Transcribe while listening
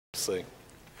FUMC.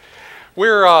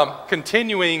 We're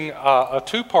continuing a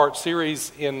two-part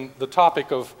series in the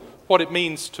topic of what it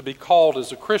means to be called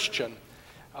as a Christian.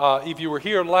 If you were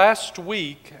here last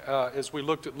week, as we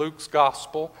looked at Luke's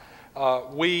Gospel,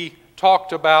 we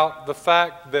talked about the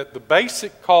fact that the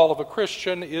basic call of a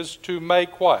Christian is to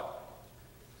make what?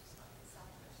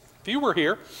 If you were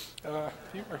here, or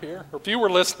if you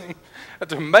were listening,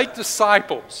 to make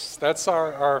disciples. That's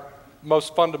our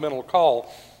most fundamental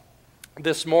call.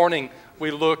 This morning,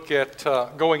 we look at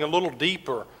going a little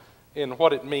deeper in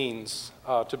what it means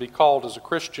to be called as a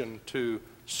Christian to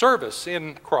service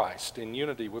in Christ, in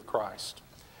unity with Christ.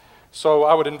 So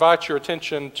I would invite your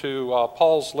attention to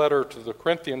Paul's letter to the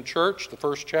Corinthian church, the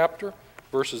first chapter,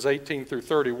 verses 18 through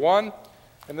 31,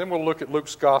 and then we'll look at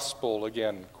Luke's Gospel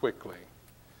again quickly.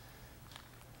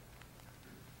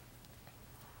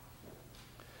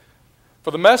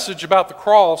 For the message about the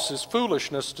cross is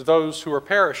foolishness to those who are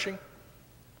perishing,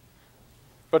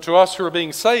 but to us who are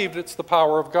being saved, it's the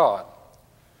power of God.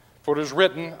 For it is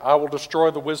written, I will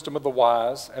destroy the wisdom of the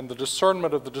wise, and the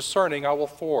discernment of the discerning I will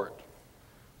thwart.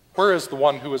 Where is the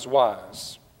one who is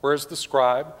wise? Where is the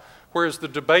scribe? Where is the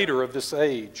debater of this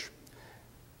age?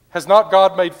 Has not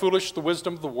God made foolish the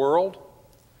wisdom of the world?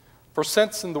 For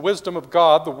since in the wisdom of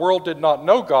God the world did not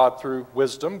know God through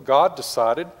wisdom, God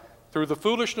decided, through the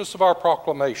foolishness of our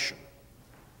proclamation,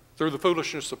 through the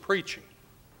foolishness of preaching,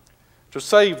 to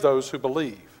save those who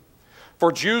believe.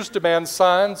 For Jews demand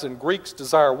signs and Greeks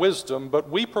desire wisdom, but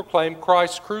we proclaim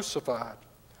Christ crucified,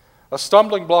 a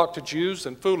stumbling block to Jews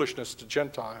and foolishness to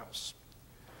Gentiles.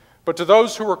 But to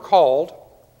those who are called,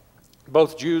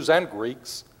 both Jews and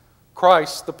Greeks,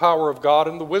 Christ, the power of God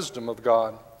and the wisdom of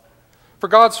God. For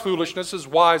God's foolishness is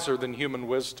wiser than human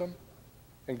wisdom,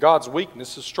 and God's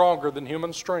weakness is stronger than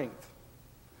human strength.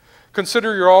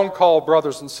 Consider your own call,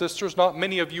 brothers and sisters. Not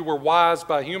many of you were wise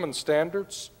by human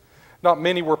standards. Not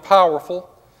many were powerful.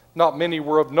 Not many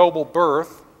were of noble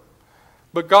birth.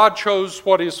 But God chose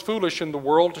what is foolish in the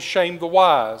world to shame the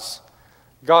wise.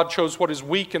 God chose what is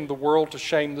weak in the world to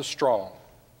shame the strong.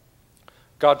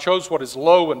 God chose what is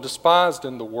low and despised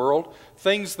in the world,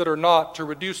 things that are not, to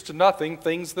reduce to nothing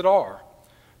things that are,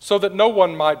 so that no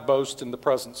one might boast in the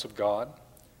presence of God.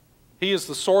 He is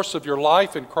the source of your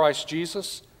life in Christ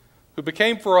Jesus, who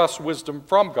became for us wisdom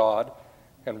from God,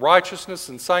 and righteousness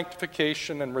and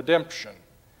sanctification and redemption,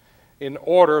 in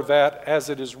order that, as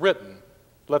it is written,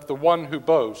 let the one who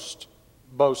boasts,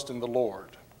 boast in the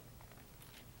Lord.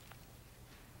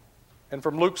 And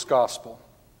from Luke's Gospel,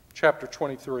 chapter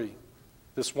 23,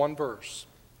 this one verse.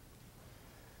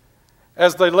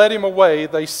 As they led him away,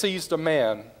 they seized a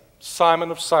man,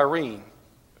 Simon of Cyrene,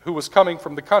 who was coming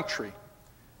from the country,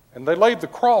 and they laid the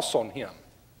cross on him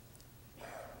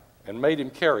and made him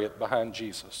carry it behind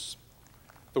Jesus.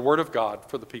 The word of God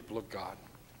for the people of God.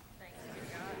 Thanks be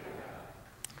to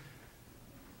God.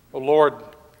 O Lord,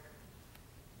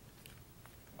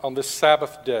 on this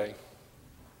Sabbath day,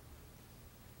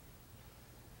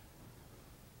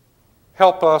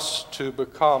 help us to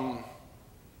become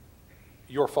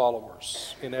your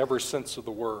followers in every sense of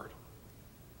the word,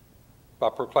 by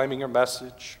proclaiming your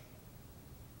message,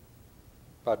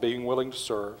 by being willing to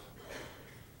serve,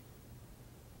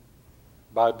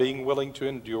 by being willing to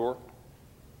endure,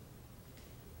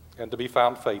 and to be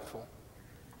found faithful.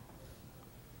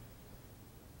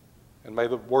 And may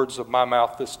the words of my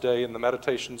mouth this day and the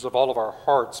meditations of all of our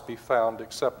hearts be found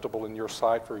acceptable in your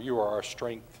sight, for you are our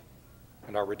strength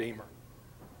and our Redeemer.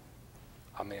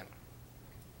 Amen.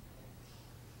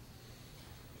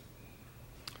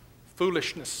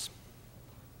 Foolishness.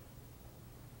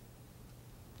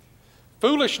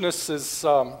 Foolishness is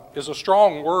a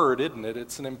strong word, isn't it?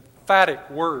 It's an emphatic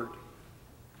word.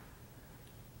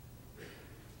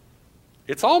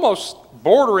 It's almost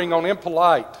bordering on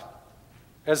impolite,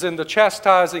 as in the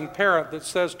chastising parent that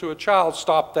says to a child,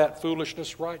 stop that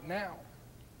foolishness right now.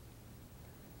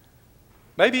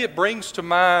 Maybe it brings to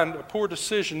mind a poor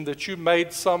decision that you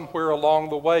made somewhere along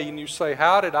the way, and you say,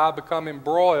 how did I become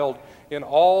embroiled in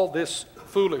all this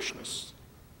foolishness?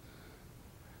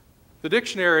 The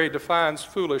dictionary defines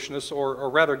foolishness, or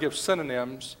rather gives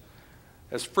synonyms,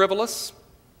 as frivolous,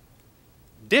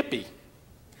 dippy.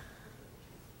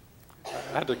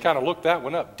 I had to kind of look that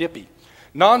one up, dippy.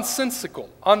 Nonsensical,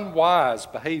 unwise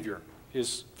behavior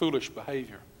is foolish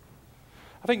behavior.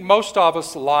 I think most of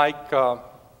us like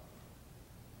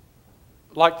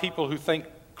people who think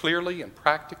clearly and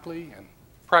practically and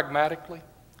pragmatically.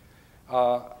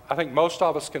 I think most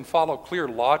of us can follow clear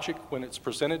logic when it's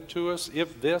presented to us,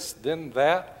 if this, then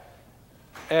that.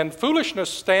 And foolishness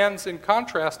stands in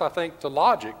contrast, I think, to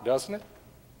logic, doesn't it?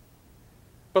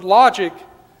 But logic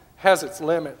has its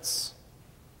limits.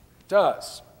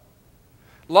 does.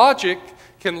 Logic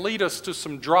can lead us to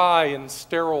some dry and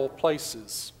sterile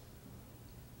places,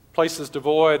 places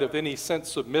devoid of any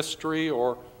sense of mystery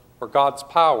or God's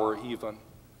power even.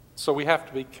 So we have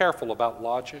to be careful about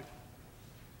logic.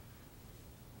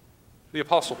 The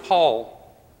Apostle Paul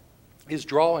is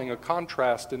drawing a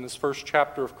contrast in this first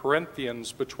chapter of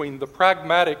Corinthians between the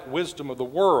pragmatic wisdom of the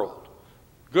world,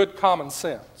 good common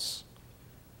sense,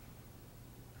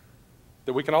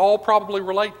 that we can all probably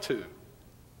relate to,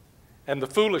 and the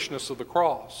foolishness of the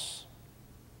cross.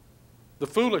 The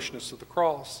foolishness of the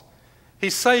cross.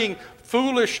 He's saying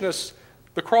foolishness,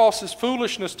 the cross is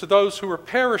foolishness to those who are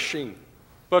perishing,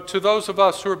 but to those of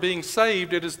us who are being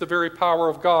saved, it is the very power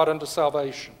of God unto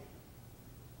salvation.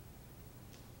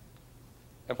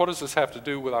 And what does this have to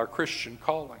do with our Christian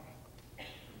calling?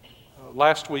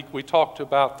 Last week we talked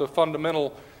about the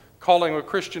fundamental calling of a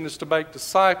Christian is to make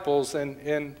disciples,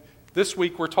 and this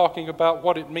week we're talking about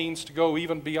what it means to go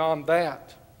even beyond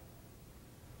that.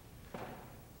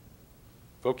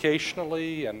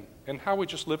 Vocationally and how we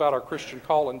just live out our Christian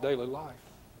call in daily life.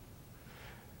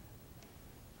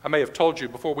 I may have told you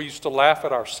before, we used to laugh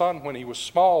at our son when he was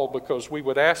small because we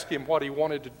would ask him what he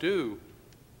wanted to do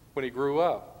when he grew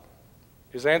up.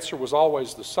 His answer was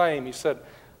always the same. He said,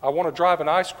 I want to drive an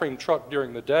ice cream truck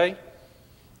during the day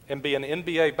and be an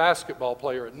NBA basketball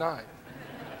player at night.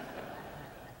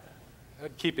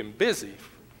 That'd keep him busy.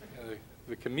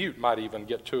 The commute might even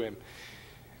get to him.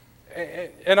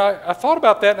 And I thought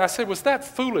about that and I said, was that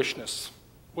foolishness?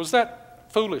 Was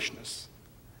that foolishness?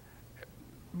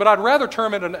 But I'd rather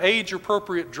term it an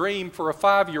age-appropriate dream for a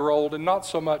 5-year-old and not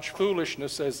so much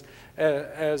foolishness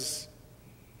as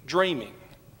dreaming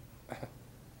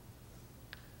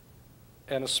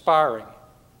and aspiring.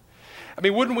 I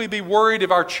mean, wouldn't we be worried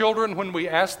if our children, when we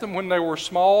asked them when they were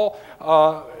small,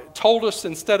 told us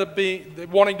instead of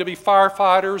wanting to be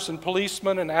firefighters and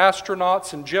policemen and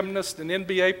astronauts and gymnasts and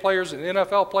NBA players and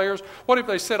NFL players, what if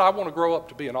they said, I want to grow up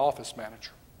to be an office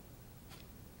manager?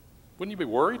 Wouldn't you be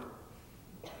worried?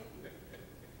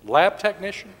 Lab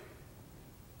technician?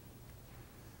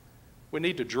 We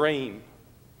need to dream,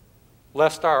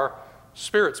 lest our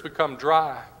spirits become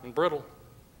dry and brittle.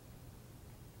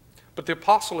 But the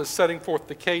apostle is setting forth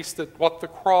the case that what the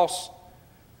cross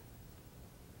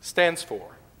stands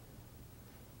for,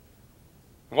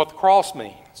 and what the cross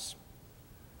means,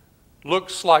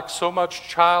 looks like so much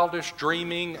childish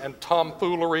dreaming and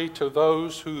tomfoolery to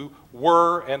those who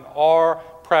were and are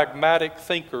pragmatic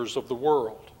thinkers of the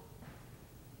world.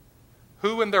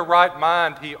 Who in their right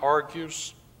mind, he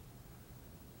argues,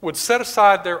 would set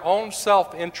aside their own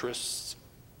self-interests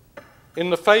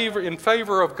in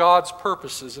favor of God's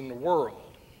purposes in the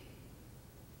world.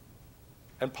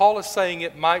 And Paul is saying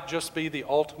it might just be the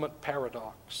ultimate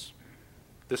paradox,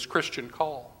 this Christian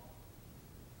call.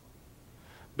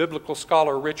 Biblical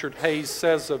scholar Richard Hayes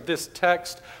says of this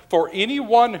text, for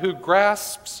anyone who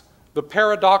grasps the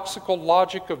paradoxical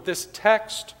logic of this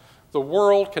text, the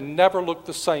world can never look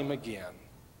the same again.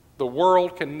 The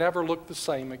world can never look the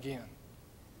same again.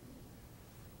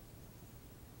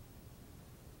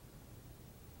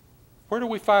 Where do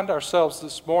we find ourselves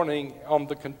this morning on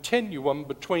the continuum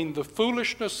between the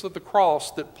foolishness of the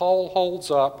cross that Paul holds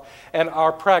up and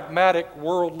our pragmatic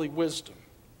worldly wisdom?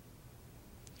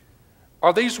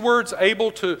 Are these words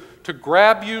able to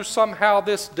grab you somehow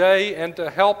this day and to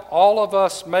help all of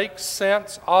us make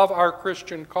sense of our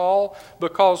Christian call?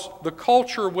 Because the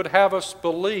culture would have us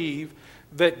believe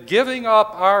that giving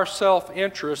up our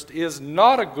self-interest is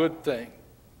not a good thing.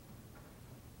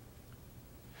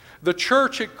 The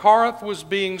church at Corinth was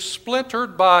being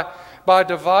splintered by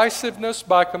divisiveness,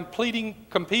 by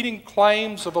competing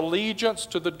claims of allegiance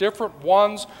to the different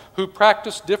ones who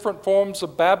practiced different forms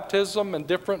of baptism and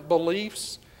different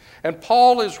beliefs. And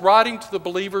Paul is writing to the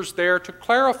believers there to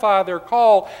clarify their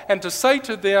call and to say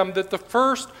to them that the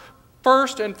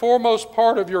first and foremost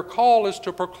part of your call is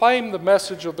to proclaim the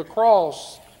message of the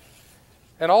cross.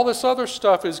 And all this other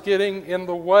stuff is getting in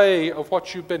the way of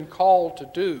what you've been called to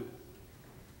do.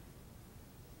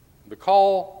 The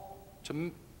call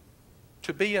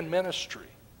to be in ministry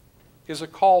is a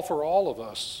call for all of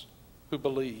us who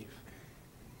believe.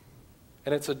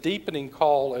 And it's a deepening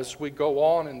call as we go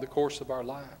on in the course of our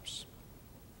lives.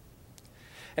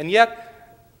 And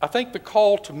yet, I think the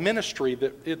call to ministry,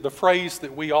 the phrase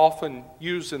that we often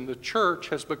use in the church,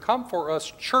 has become for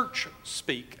us church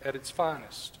speak at its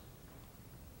finest.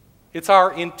 It's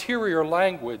our interior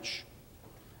language,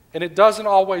 and it doesn't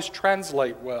always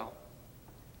translate well.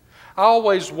 I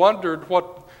always wondered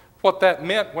what that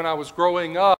meant when I was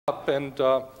growing up, and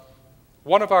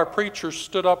one of our preachers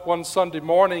stood up one Sunday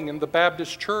morning in the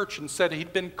Baptist church and said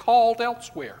he'd been called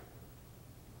elsewhere.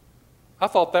 I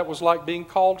thought that was like being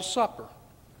called to supper.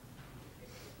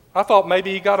 I thought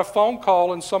maybe he got a phone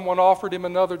call and someone offered him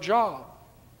another job,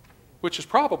 which is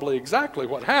probably exactly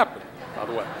what happened, by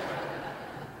the way.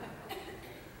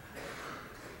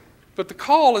 But the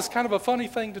call is kind of a funny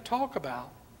thing to talk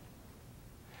about.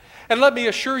 And let me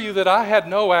assure you that I had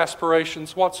no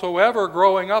aspirations whatsoever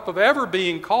growing up of ever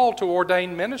being called to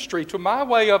ordained ministry. To my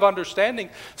way of understanding,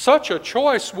 such a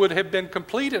choice would have been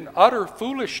complete and utter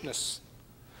foolishness.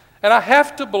 And I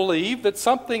have to believe that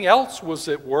something else was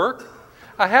at work.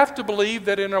 I have to believe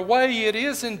that in a way it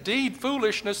is indeed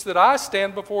foolishness that I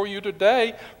stand before you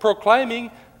today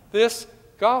proclaiming this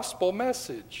gospel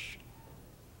message.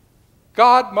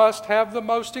 God must have the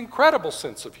most incredible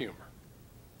sense of humor.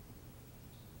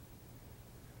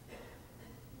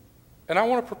 And I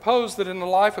want to propose that in the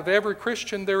life of every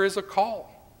Christian there is a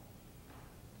call.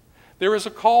 There is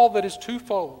a call that is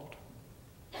twofold.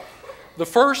 The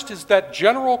first is that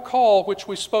general call which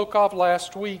we spoke of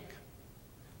last week,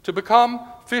 to become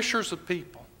fishers of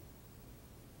people.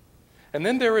 And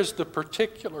then there is the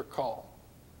particular call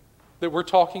that we're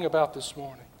talking about this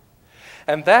morning.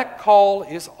 And that call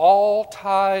is all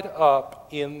tied up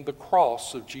in the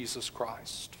cross of Jesus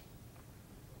Christ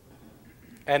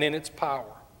and in its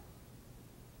power.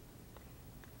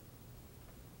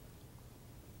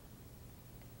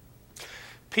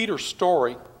 Peter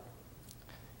Story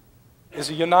is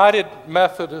a United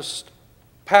Methodist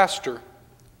pastor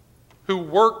who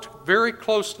worked very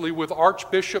closely with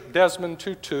Archbishop Desmond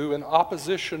Tutu in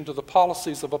opposition to the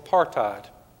policies of apartheid.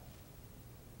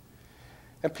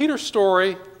 And Peter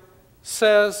Story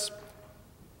says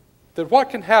that what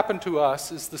can happen to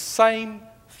us is the same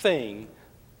thing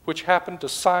which happened to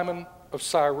Simon of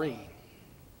Cyrene.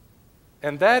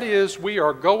 And that is, we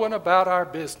are going about our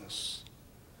business.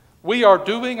 We are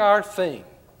doing our thing.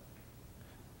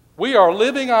 We are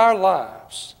living our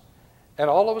lives. And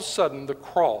all of a sudden, the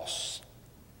cross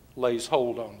lays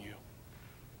hold on you.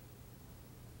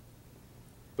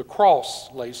 The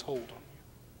cross lays hold on you.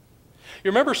 You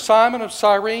remember Simon of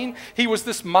Cyrene? He was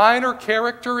this minor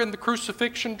character in the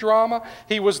crucifixion drama.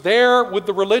 He was there with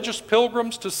the religious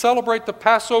pilgrims to celebrate the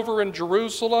Passover in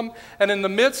Jerusalem. And in the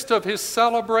midst of his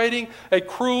celebrating, a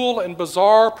cruel and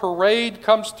bizarre parade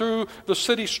comes through the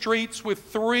city streets with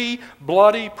 3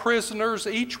 bloody prisoners,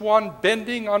 each one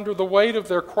bending under the weight of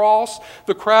their cross.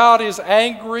 The crowd is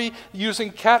angry,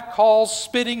 using catcalls,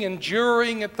 spitting and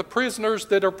jeering at the prisoners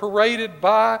that are paraded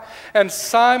by. And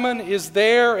Simon is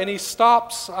there, and he stops,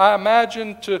 I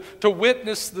imagine, to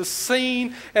witness the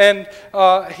scene, and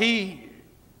he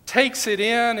takes it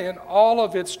in all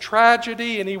of its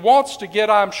tragedy, and he wants to get,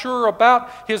 I'm sure, about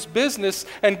his business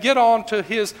and get on to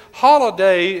his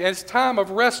holiday, his time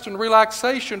of rest and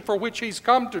relaxation for which he's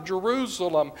come to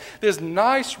Jerusalem. This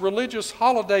nice religious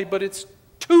holiday, but it's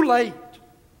too late.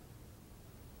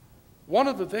 One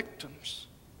of the victims,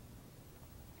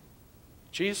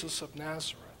 Jesus of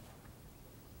Nazareth,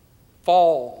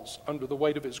 falls under the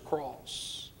weight of his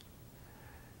cross.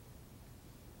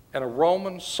 And a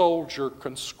Roman soldier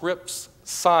conscripts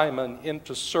Simon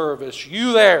into service.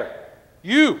 You there,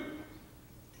 you,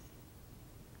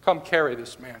 come carry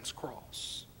this man's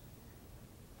cross.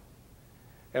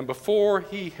 And before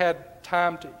he had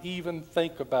time to even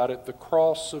think about it, the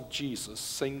cross of Jesus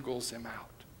singles him out.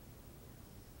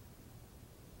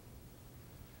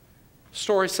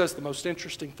 Story says the most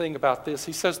interesting thing about this.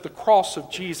 He says the cross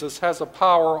of Jesus has a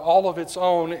power all of its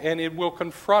own, and it will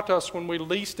confront us when we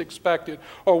least expect it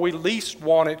or we least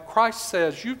want it. Christ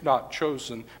says, you've not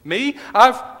chosen me,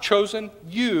 I've chosen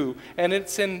you. And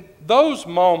it's in those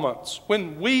moments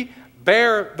when we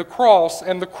bear the cross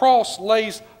and the cross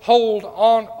lays hold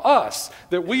on us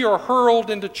that we are hurled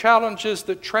into challenges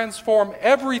that transform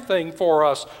everything for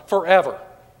us forever.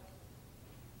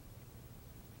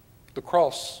 The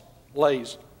cross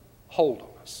lays hold on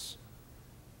us.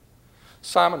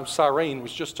 Simon of Cyrene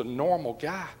was just a normal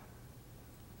guy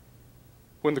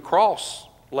when the cross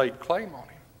laid claim on him.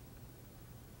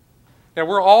 Now,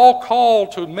 we're all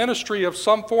called to ministry of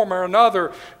some form or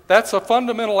another. That's a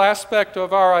fundamental aspect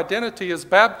of our identity as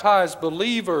baptized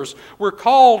believers. We're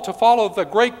called to follow the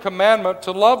great commandment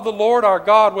to love the Lord our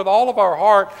God with all of our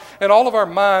heart and all of our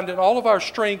mind and all of our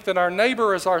strength, and our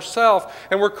neighbor as ourselves.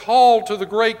 And we're called to the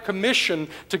Great Commission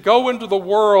to go into the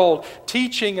world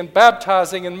teaching and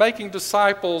baptizing and making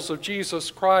disciples of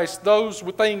Jesus Christ. Those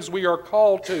things we are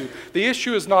called to. The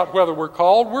issue is not whether we're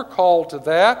called to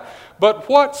that. But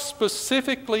what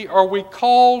specifically are we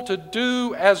called to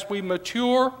do as we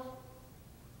mature?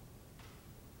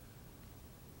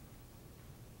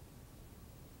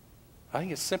 I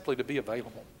think it's simply to be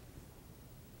available.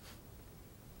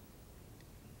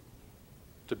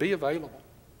 to be available.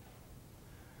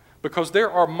 Because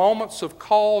there are moments of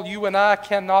call you and I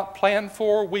cannot plan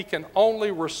for. We can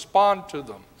only respond to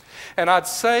them. And I'd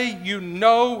say you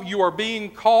know you are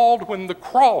being called when the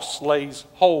cross lays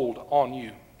hold on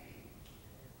you.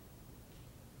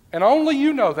 And only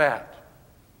you know that.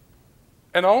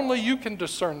 And only you can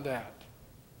discern that.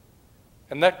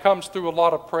 And that comes through a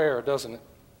lot of prayer, doesn't it?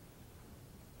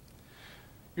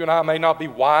 You and I may not be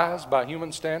wise by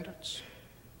human standards,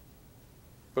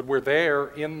 but we're there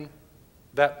in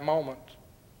that moment,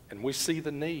 and we see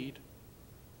the need,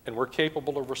 and we're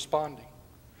capable of responding.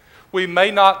 We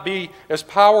may not be as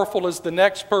powerful as the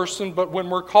next person, but when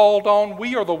we're called on,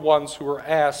 we are the ones who are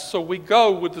asked. So we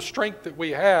go with the strength that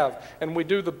we have, and we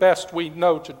do the best we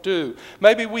know to do.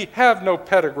 Maybe we have no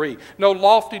pedigree, no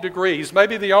lofty degrees.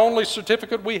 Maybe the only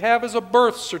certificate we have is a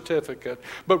birth certificate,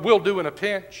 but we'll do in a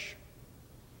pinch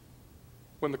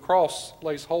when the cross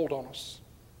lays hold on us.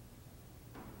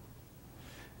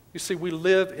 You see, we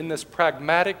live in this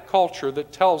pragmatic culture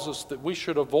that tells us that we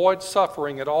should avoid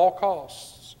suffering at all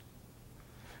costs,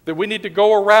 that we need to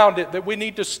go around it, that we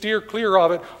need to steer clear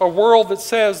of it, a world that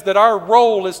says that our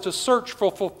role is to search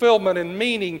for fulfillment and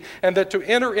meaning, and that to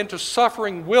enter into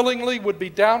suffering willingly would be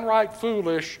downright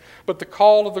foolish. But the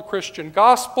call of the Christian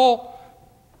gospel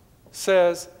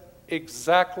says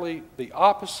exactly the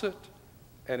opposite,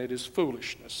 and it is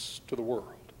foolishness to the world.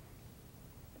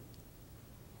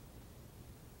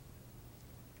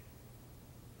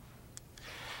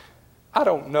 I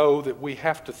don't know that we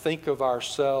have to think of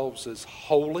ourselves as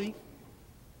holy.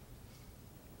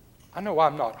 I know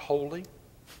I'm not holy.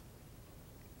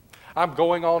 I'm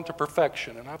going on to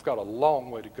perfection, and I've got a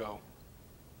long way to go.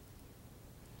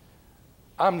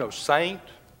 I'm no saint.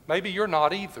 Maybe you're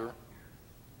not either.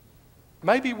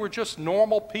 Maybe we're just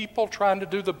normal people trying to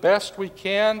do the best we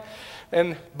can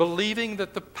and believing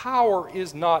that the power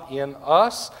is not in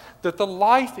us, that the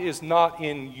life is not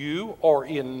in you or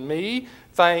in me.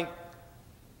 Thank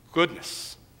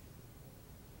goodness.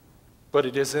 But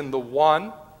it is in the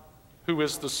one who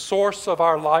is the source of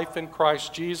our life in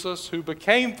Christ Jesus, who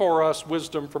became for us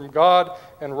wisdom from God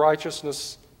and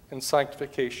righteousness and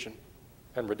sanctification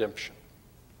and redemption.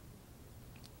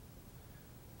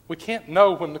 We can't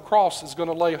know when the cross is going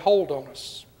to lay hold on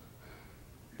us,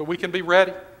 but we can be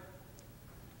ready,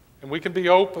 and we can be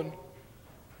open,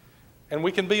 and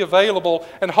we can be available,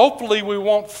 and hopefully we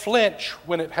won't flinch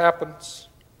when it happens.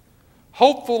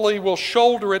 Hopefully we'll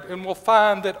shoulder it, and we'll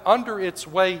find that under its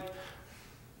weight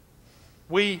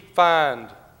we find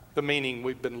the meaning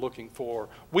we've been looking for.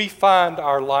 We find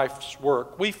our life's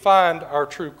work. We find our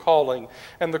true calling.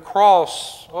 And the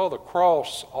cross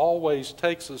always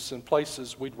takes us in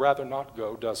places we'd rather not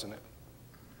go, doesn't it?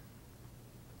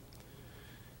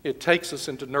 It takes us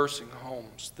into nursing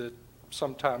homes that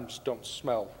sometimes don't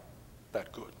smell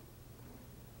that good.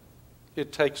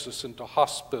 It takes us into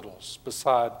hospitals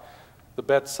beside the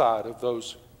bedside of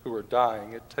those who are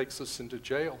dying. It takes us into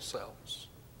jail cells.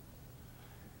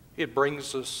 It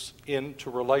brings us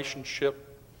into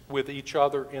relationship with each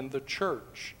other in the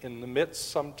church, in the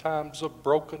midst sometimes of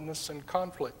brokenness and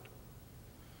conflict.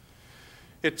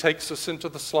 It takes us into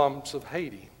the slums of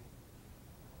Haiti.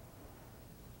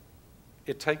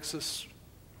 It takes us,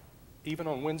 even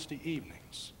on Wednesday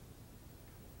evenings,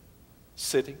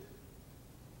 sitting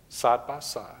side by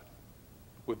side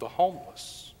with the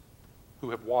homeless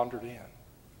who have wandered in.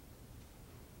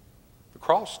 The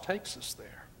cross takes us there.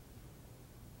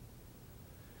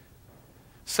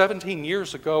 17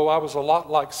 years ago, I was a lot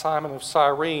like Simon of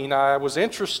Cyrene. I was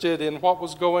interested in what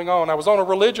was going on. I was on a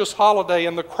religious holiday,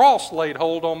 and the cross laid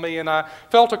hold on me, and I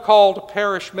felt a call to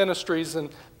parish ministries.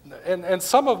 And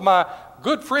some of my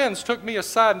good friends took me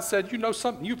aside and said, "You know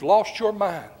something? You've lost your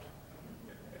mind.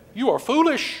 You are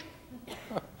foolish."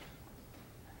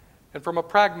 And from a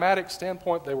pragmatic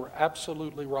standpoint, they were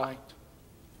absolutely right.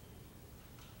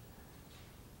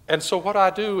 And so what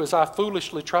I do is I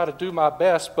foolishly try to do my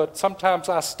best, but sometimes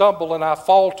I stumble and I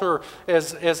falter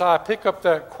as I pick up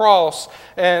that cross.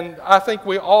 And I think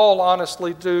we all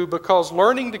honestly do, because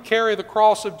learning to carry the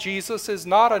cross of Jesus is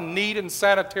not a neat and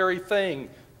sanitary thing.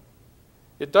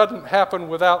 It doesn't happen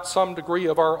without some degree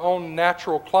of our own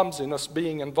natural clumsiness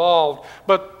being involved.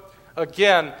 But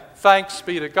again, thanks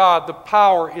be to God, the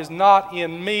power is not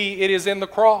in me, it is in the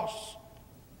cross.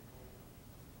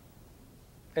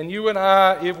 And you and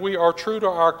I, if we are true to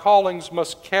our callings,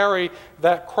 must carry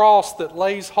that cross that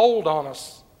lays hold on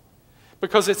us.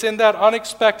 Because it's in that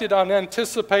unexpected,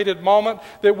 unanticipated moment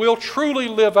that we'll truly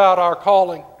live out our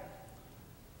calling.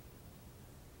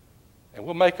 And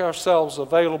we'll make ourselves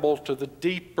available to the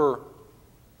deeper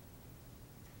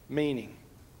meaning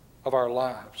of our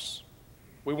lives.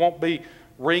 We won't be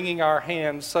wringing our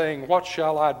hands, saying, what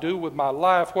shall I do with my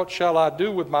life? What shall I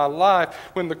do with my life?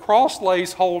 When the cross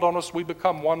lays hold on us, we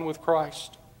become one with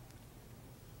Christ.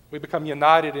 We become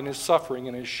united in his suffering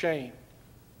and his shame.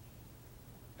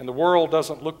 And the world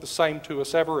doesn't look the same to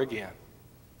us ever again.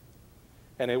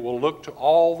 And it will look to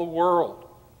all the world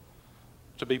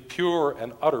to be pure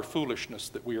and utter foolishness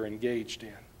that we are engaged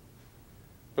in.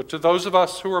 But to those of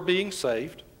us who are being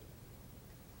saved,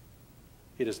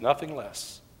 it is nothing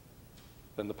less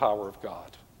than the power of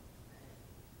God.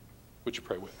 Would you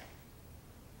pray with me?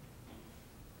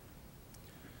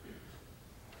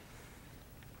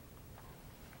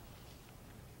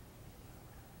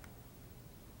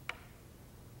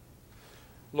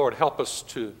 Lord, help us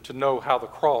to know how the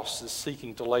cross is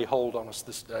seeking to lay hold on us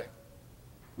this day,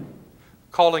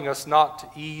 calling us not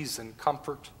to ease and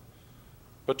comfort,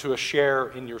 but to a share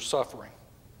in your suffering,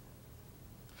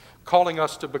 calling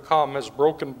us to become as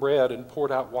broken bread and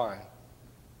poured out wine,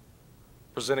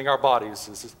 presenting our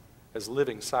bodies as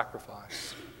living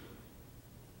sacrifice,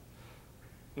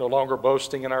 no longer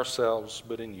boasting in ourselves,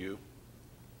 but in you.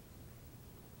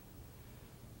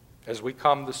 As we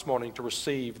come this morning to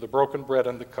receive the broken bread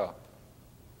and the cup,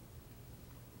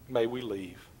 may we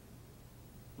leave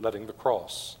letting the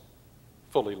cross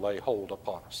fully lay hold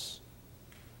upon us.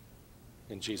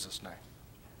 In Jesus' name,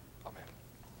 amen.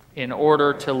 In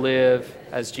order to live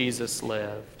as Jesus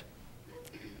lived.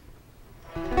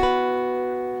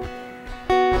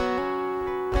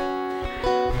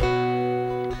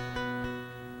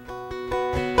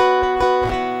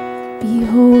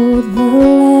 Behold the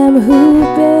Lamb who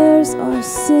bears our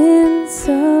sins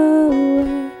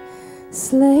away,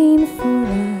 slain for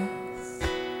us.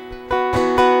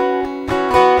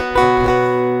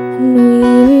 And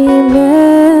we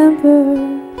remember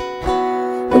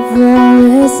the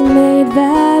promise made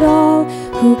that all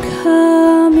who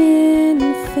come in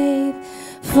faith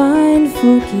find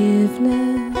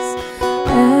forgiveness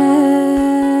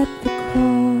at the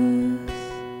cross.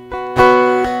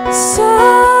 So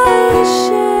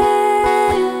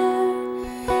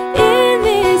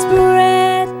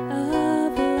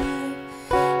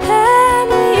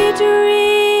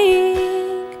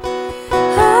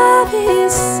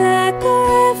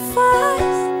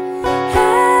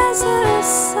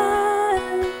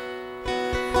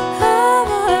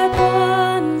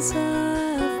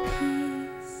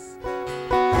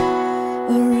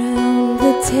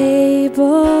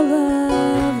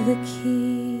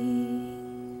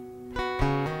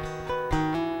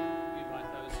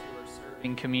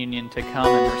communion to come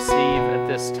and receive at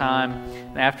this time.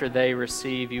 And after they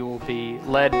receive, you will be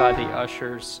led by the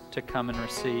ushers to come and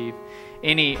receive.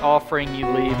 Any offering you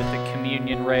leave at the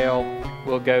communion rail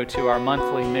will go to our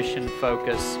monthly mission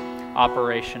focus,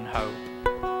 Operation Hope.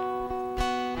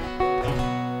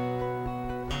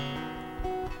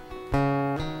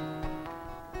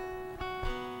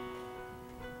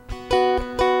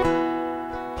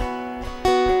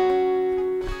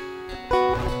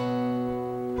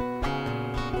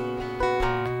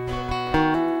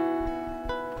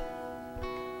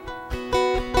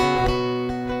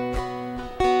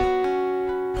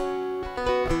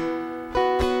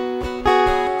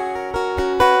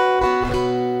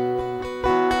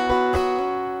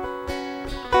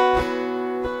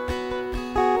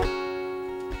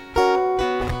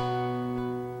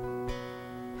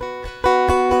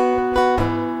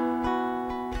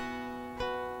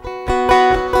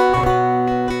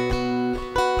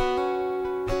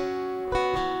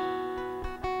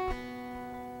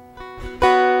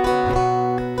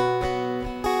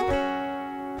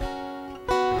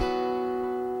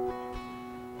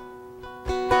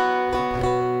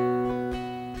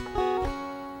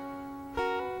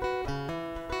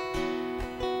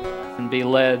 Be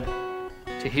led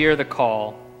to hear the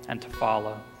call and to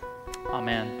follow.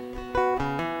 Amen.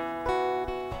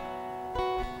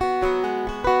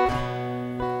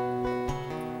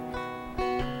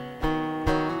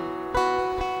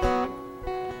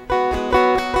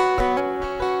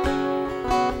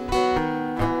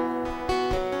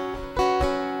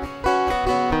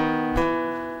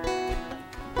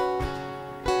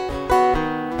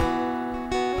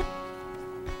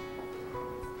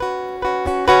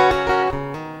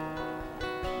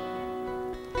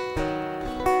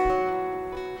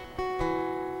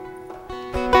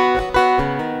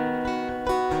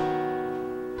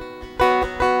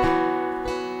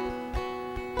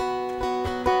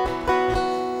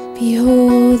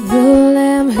 Behold the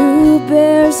Lamb who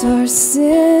bears our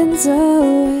sins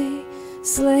away,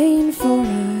 slain for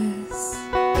us.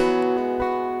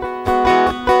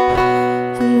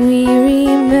 And we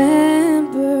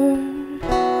remember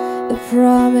the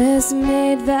promise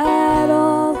made that that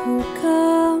all who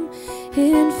come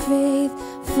in faith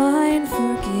find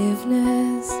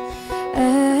forgiveness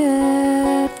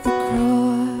at the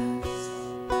cross.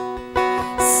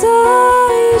 So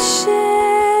we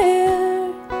share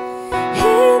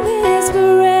in this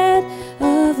bread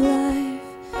of life,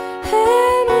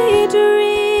 and we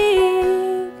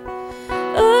drink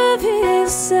of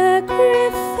His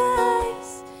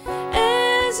sacrifice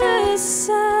as a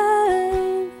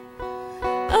sign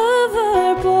of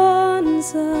our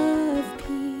bonds of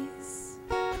peace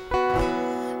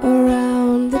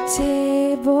around the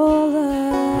table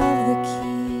of the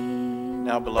King.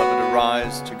 Now, beloved,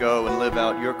 arise to go and live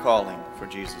out your calling for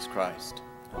Jesus Christ.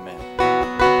 Amen.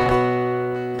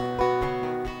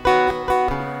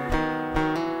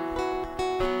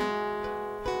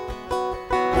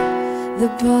 The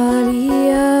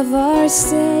body of our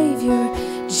Savior,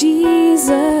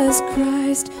 Jesus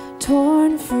Christ,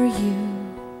 torn for you.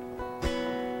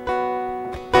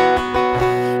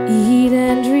 Eat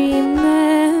and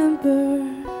remember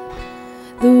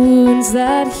the wounds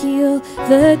that heal,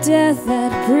 the death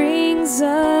that brings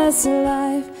us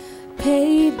life,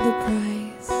 paid the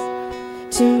price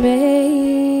to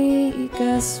make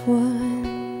us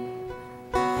one.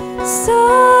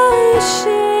 So we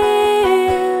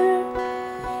share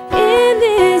in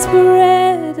this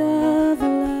bread of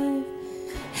life,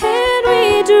 and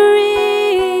we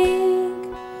drink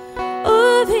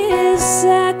of His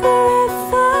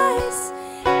sacrifice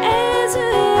as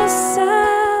a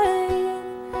sign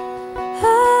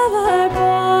of our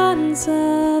bonds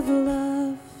of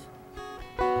love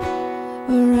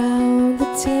around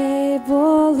the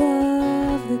table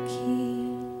of the King.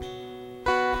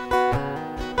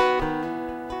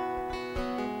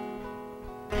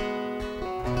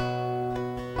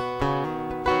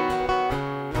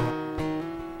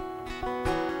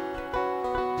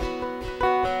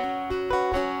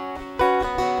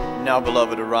 Now,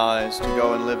 beloved, arise to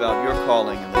go and live out your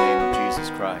calling in the name of Jesus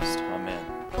Christ. Amen.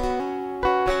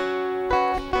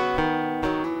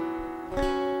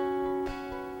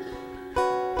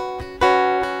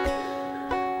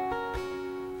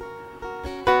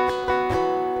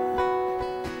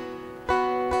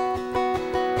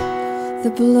 The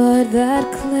blood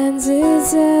that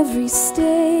cleanses every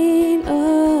stain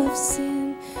of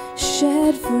sin,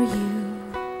 shed for you.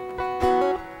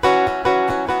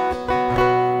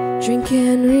 Drink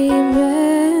and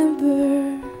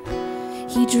remember,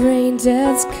 He drained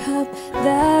death's cup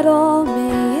that all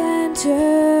may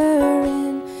enter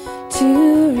in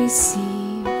to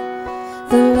receive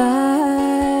the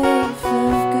life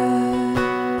of God.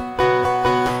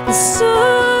 And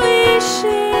so we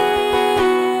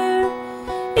share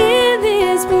in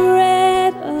this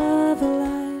bread of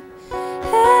life,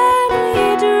 and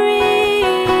we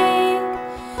drink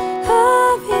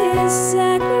of His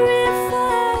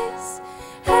sacrifice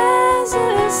as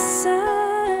a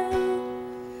sign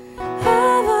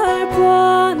of our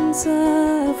bonds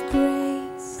of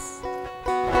grace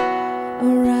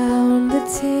around the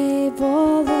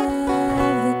table of the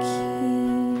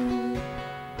King.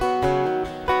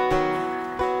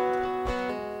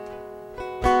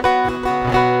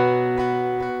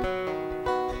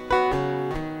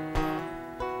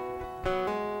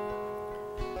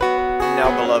 Now,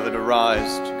 beloved,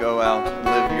 arise to go out and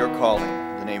live your calling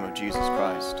in the name of Jesus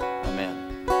Christ. Amen.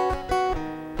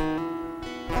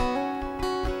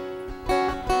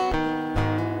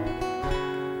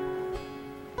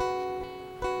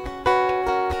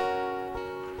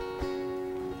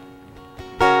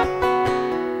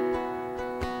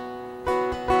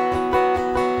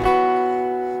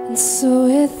 And so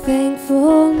with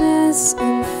thankfulness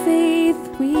and faith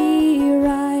we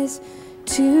rise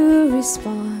to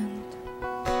respond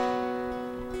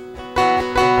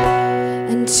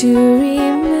and to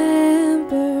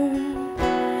remember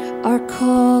our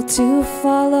call to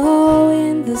follow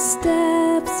in the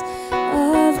steps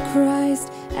of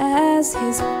Christ as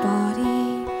His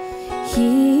body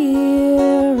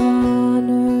here on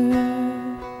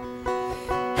earth.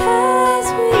 As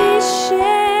we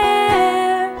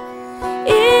share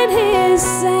in His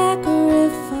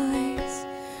sacrifice,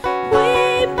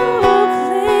 we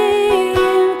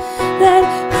proclaim that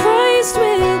Christ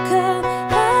will come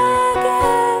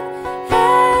again,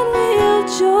 and we'll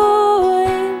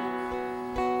join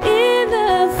in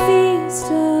the feast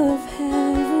of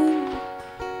heaven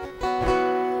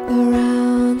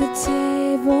around the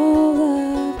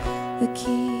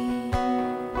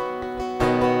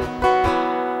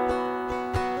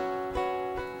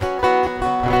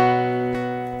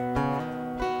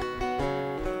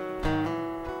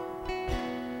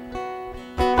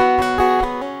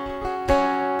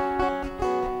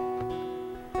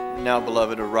Now,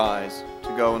 beloved, arise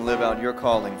to go and live out your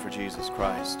calling for Jesus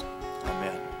Christ.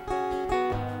 Amen.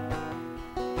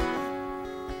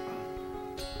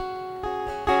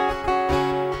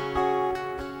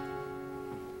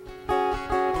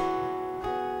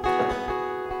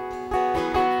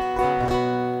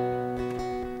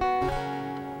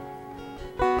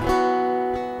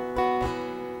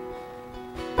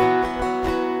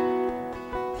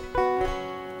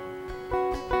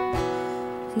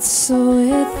 And so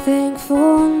with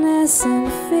thankfulness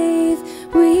and faith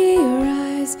we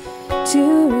arise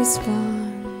to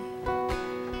respond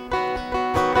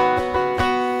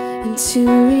and to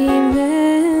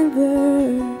remember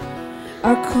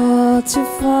our call to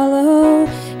follow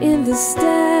in the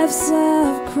steps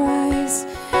of Christ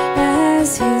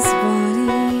as his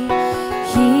body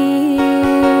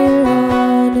here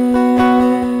on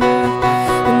earth.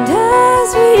 And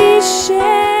as we share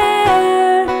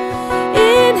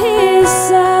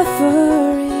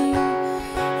suffering,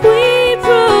 we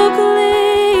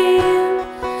proclaim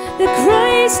that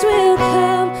Christ will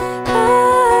come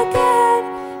again,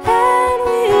 and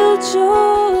we'll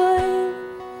join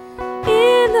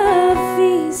in the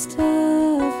feast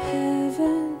of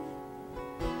heaven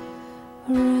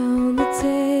around the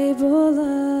table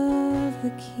of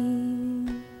the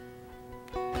King.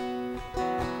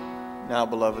 Now,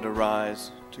 beloved,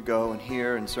 arise to go and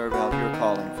hear and serve out your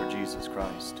calling for Jesus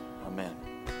Christ. Amen.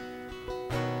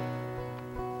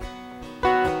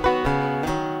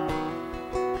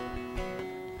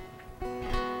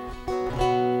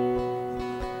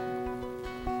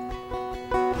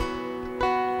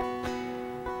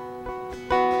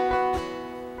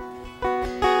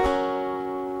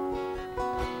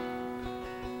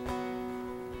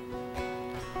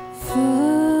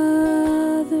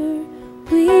 Father,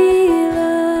 we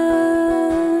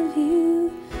love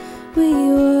you. We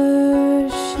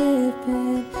worship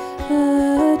and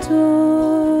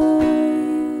adore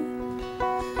you.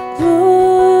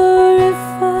 Glorify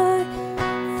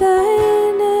thy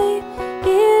name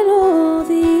in all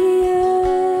the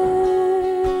earth.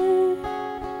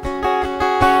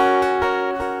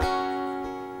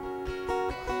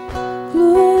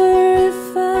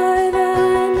 Glorify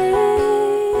thy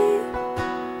name.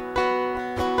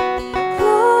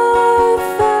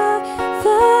 Glorify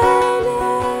thy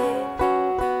name.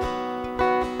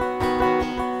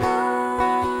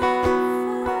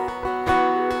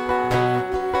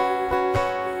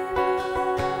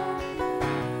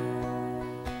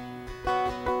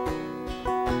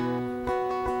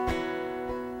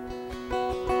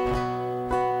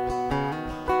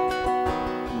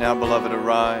 Now, beloved,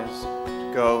 arise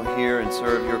to go, hear, and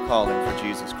serve your calling for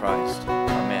Jesus Christ.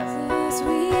 Amen. As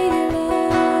we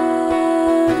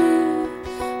love you,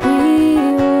 we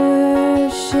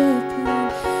worship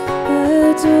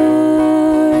and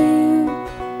adore you.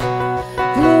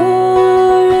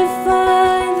 Glorify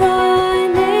thy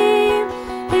name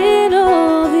in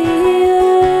all the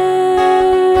earth.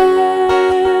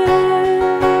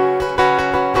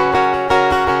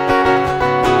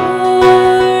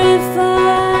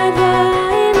 Glorify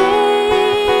thy name.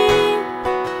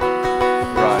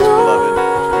 Rise, beloved, to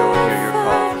go and hear your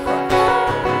call for Christ.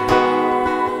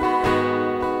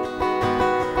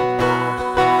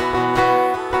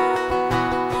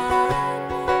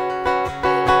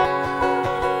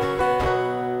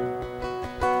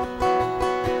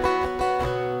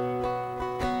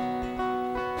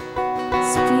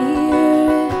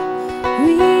 Spirit,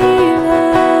 we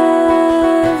love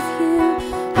you.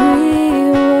 We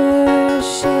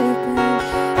worship and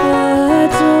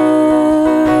adore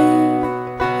you.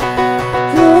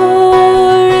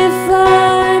 Glorify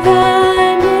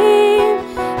thy name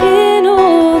in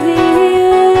all the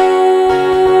earth.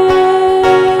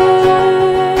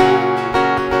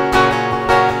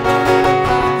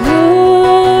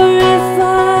 Glorify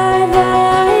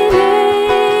thy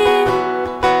name.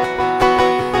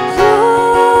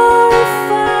 Glorify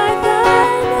thy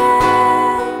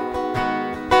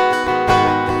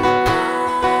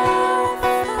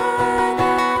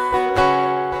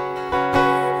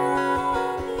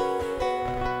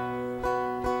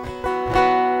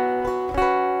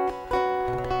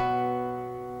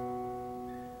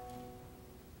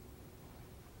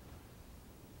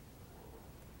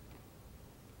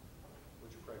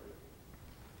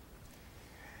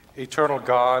Eternal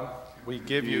God, we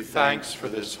give you thanks for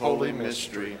this holy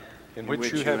mystery in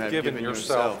which you have given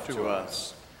yourself to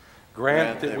us.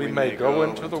 Grant that we may go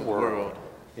into the world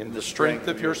in the strength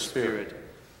of your Spirit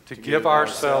to give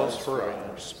ourselves for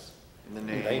others. In the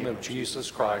name of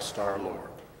Jesus Christ our Lord.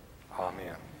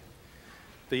 Amen.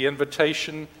 The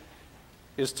invitation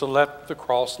is to let the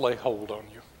cross lay hold on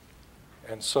you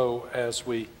And so as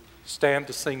we stand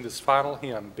to sing this final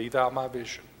hymn, Be Thou My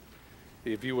Vision,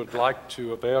 if you would like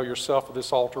to avail yourself of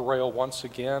this altar rail once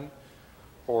again,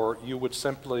 or you would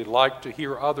simply like to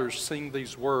hear others sing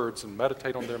these words and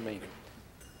meditate on their meaning,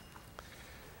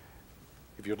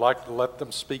 if you'd like to let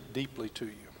them speak deeply to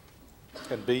you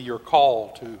and be your call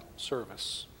to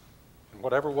service in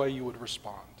whatever way you would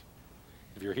respond.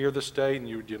 If you're here this day and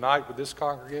you would unite with this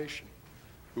congregation,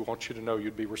 we want you to know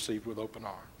you'd be received with open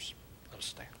arms. Let us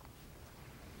stand.